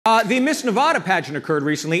The Miss Nevada pageant occurred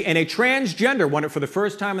recently, and a transgender won it for the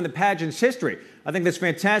first time in the pageant's history. I think that's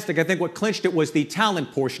fantastic. I think what clinched it was the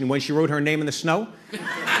talent portion when she wrote her name in the snow.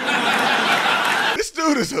 This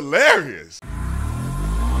dude is hilarious.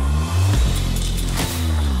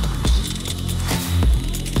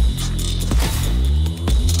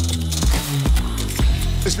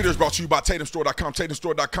 This video is brought to you by TatumStore.com.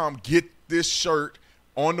 TatumStore.com. Get this shirt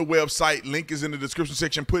on the website. Link is in the description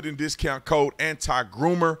section. Put in discount code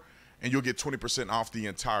anti-groomer, and you'll get 20% off the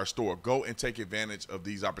entire store. Go and take advantage of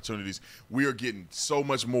these opportunities. We are getting so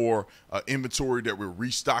much more inventory that we're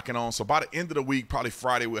restocking on. So by the end of the week, probably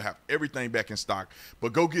Friday, we'll have everything back in stock.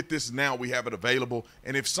 But go get this now. We have it available.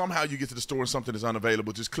 And if somehow you get to the store and something is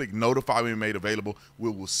unavailable, just click notify when made available.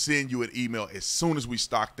 We will send you an email as soon as we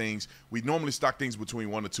stock things. We normally stock things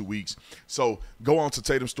between 1 to 2 weeks. So go on to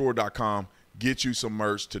TatumStore.com. Get you some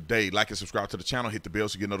merch today. Like and subscribe to the channel. Hit the bell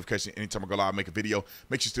so you get notifications anytime I go live, make a video.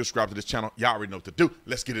 Make sure you still subscribe to this channel. Y'all already know what to do.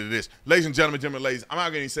 Let's get into this. Ladies and gentlemen, ladies, I'm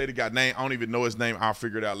not going to say the guy's name. I don't even know his name. I'll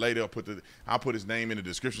figure it out later. I'll put his name in the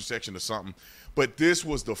description section or something. But this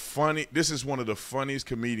is one of the funniest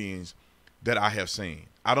comedians that I have seen.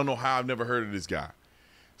 I don't know how I've never heard of this guy.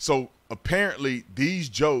 So apparently these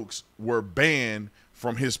jokes were banned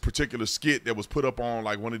from his particular skit that was put up on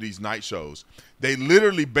like one of these night shows. They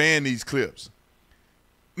literally banned these clips.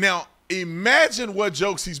 Now, imagine what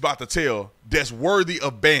jokes he's about to tell that's worthy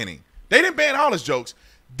of banning. They didn't ban all his jokes.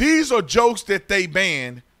 These are jokes that they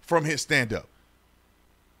banned from his stand-up.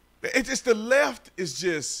 It's just the left is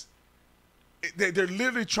just, they're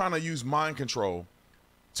literally trying to use mind control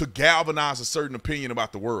to galvanize a certain opinion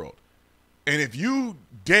about the world. And if you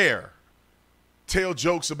dare tell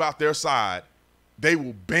jokes about their side, they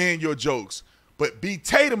will ban your jokes. But B.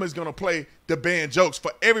 Tatum is going to play the banned jokes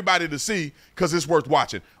for everybody to see because it's worth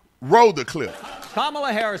watching. Roll the clip.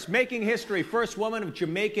 Kamala Harris making history. First woman of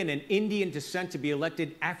Jamaican and Indian descent to be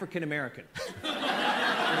elected African-American.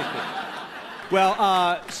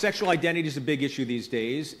 Well, sexual identity is a big issue these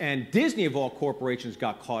days, and Disney, of all corporations,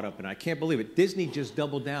 got caught up in it. I can't believe it. Disney just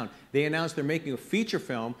doubled down. They announced they're making a feature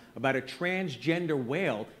film about a transgender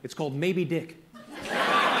whale. It's called Maybe Dick.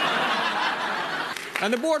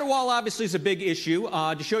 And the border wall obviously is a big issue.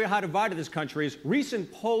 To show you how divided this country is,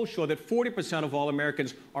 recent polls show that 40% of all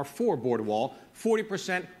Americans are for a border wall,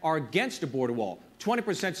 40% are against a border wall,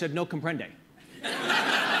 20% said no comprende.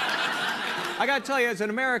 I gotta tell you, as an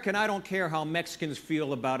American, I don't care how Mexicans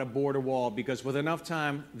feel about a border wall because with enough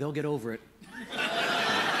time, they'll get over it.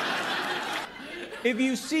 If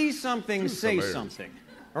you see something, say something.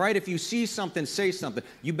 All right, if you see something, say something.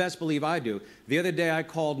 You best believe I do. The other day I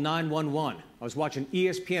called 911. I was watching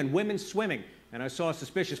ESPN Women's Swimming, and I saw a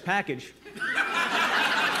suspicious package.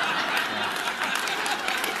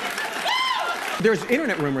 There's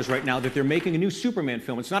internet rumors right now that they're making a new Superman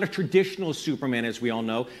film. It's not a traditional Superman, as we all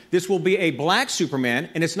know. This will be a black Superman,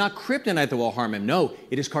 and it's not kryptonite that will harm him. No,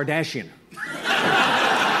 it is Kardashian.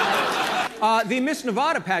 The Miss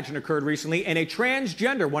Nevada pageant occurred recently, and a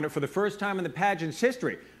transgender won it for the first time in the pageant's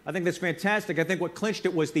history. I think that's fantastic. I think what clinched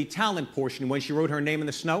it was the talent portion when she wrote her name in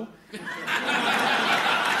the snow.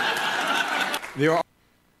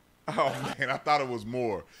 Oh, man, I thought it was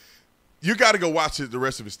more. You got to go watch the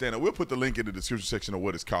rest of his stand-up. We'll put the link in the description section of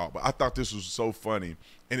what it's called. But I thought this was so funny.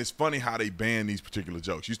 And it's funny how they ban these particular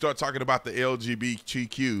jokes. You start talking about the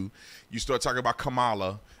LGBTQ. You start talking about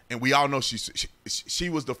Kamala. And we all know she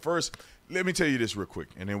was the first. Let me tell you this real quick,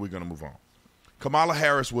 and then we're going to move on. Kamala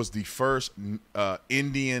Harris was the first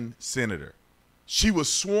Indian senator. She was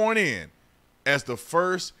sworn in as the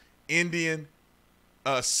first Indian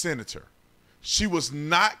senator. She was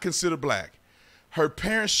not considered black. Her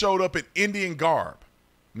parents showed up in Indian garb.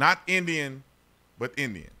 Not Indian, but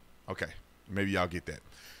Indian. Okay, maybe y'all get that.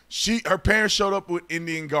 Her parents showed up with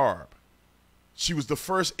Indian garb. She was the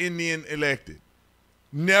first Indian elected.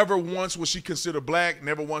 Never once was she considered black.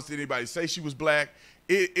 Never once did anybody say she was black.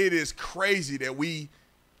 It is crazy that we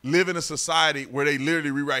live in a society where they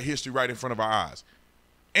literally rewrite history right in front of our eyes.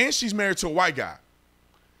 And she's married to a white guy.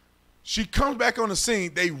 She comes back on the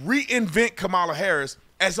scene. They reinvent Kamala Harris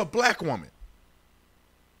as a black woman.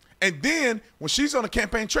 And then when she's on the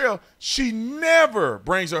campaign trail, she never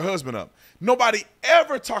brings her husband up. Nobody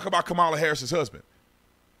ever talk about Kamala Harris's husband.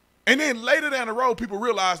 And then later down the road, people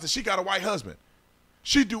realize that she got a white husband.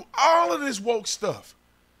 She do all of this woke stuff,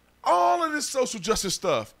 all of this social justice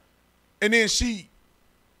stuff, and then she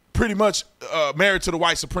pretty much married to the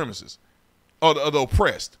white supremacists or the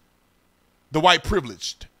oppressed, the white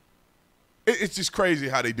privileged. It's just crazy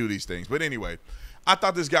how they do these things. But anyway, I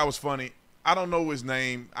thought this guy was funny. I don't know his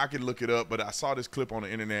name. I can look it up, but I saw this clip on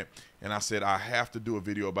the internet, and I said, I have to do a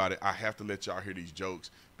video about it. I have to let y'all hear these jokes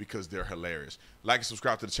because they're hilarious. Like and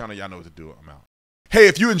subscribe to the channel. Y'all know what to do. I'm out. Hey,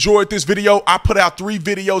 if you enjoyed this video, I put out 3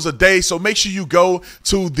 videos a day, so make sure you go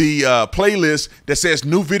to the playlist that says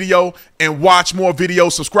new video and watch more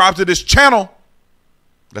videos. Subscribe to this channel.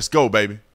 Let's go, baby.